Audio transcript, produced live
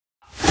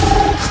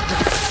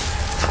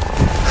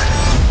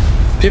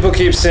People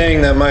keep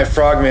saying that my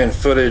Frogman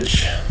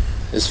footage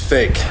is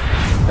fake,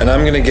 and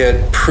I'm gonna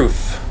get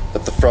proof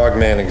that the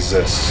Frogman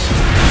exists.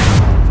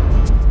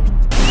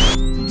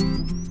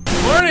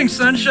 Morning,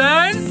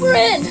 sunshine! We're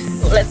in!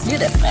 Let's do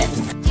this, man.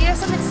 Do you have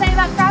something to say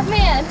about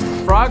Frogman?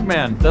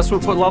 Frogman, that's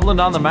what put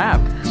Loveland on the map.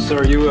 So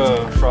are you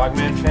a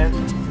Frogman fan?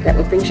 That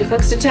what brings you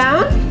folks to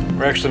town?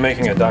 We're actually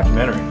making a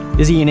documentary.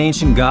 Is he an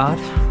ancient god?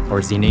 Or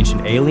is he an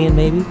ancient alien,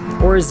 maybe?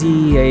 Or is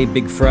he a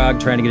big frog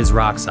trying to get his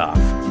rocks off?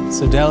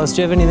 So, Dallas,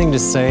 do you have anything to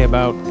say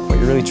about what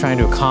you're really trying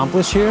to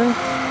accomplish here?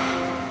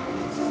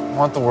 I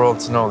want the world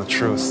to know the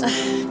truth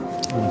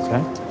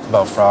Okay.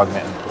 about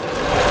Frogman.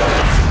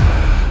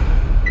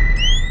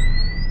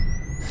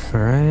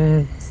 All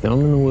right, film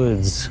in the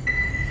woods.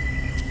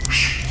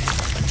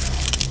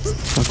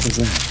 What was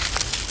that?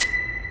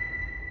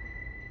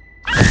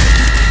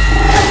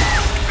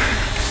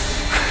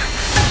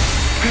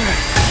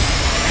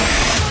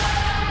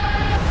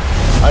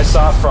 I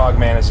saw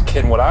Frogman as a kid,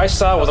 and what I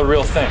saw was a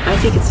real thing. I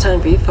think it's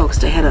time for you folks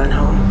to head on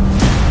home.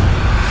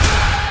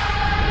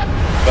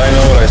 But I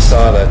know what I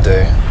saw that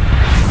day.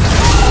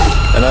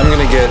 And I'm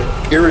gonna get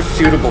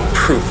irrefutable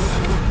proof.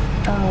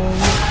 Oh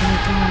my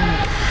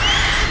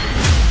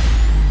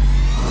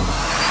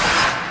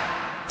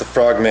God. The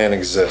Frogman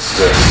exists.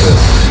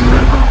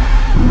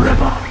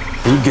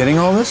 Are you getting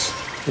all this?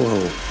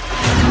 Whoa.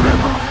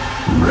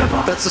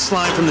 That's the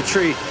slime from the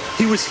tree.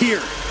 He was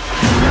here.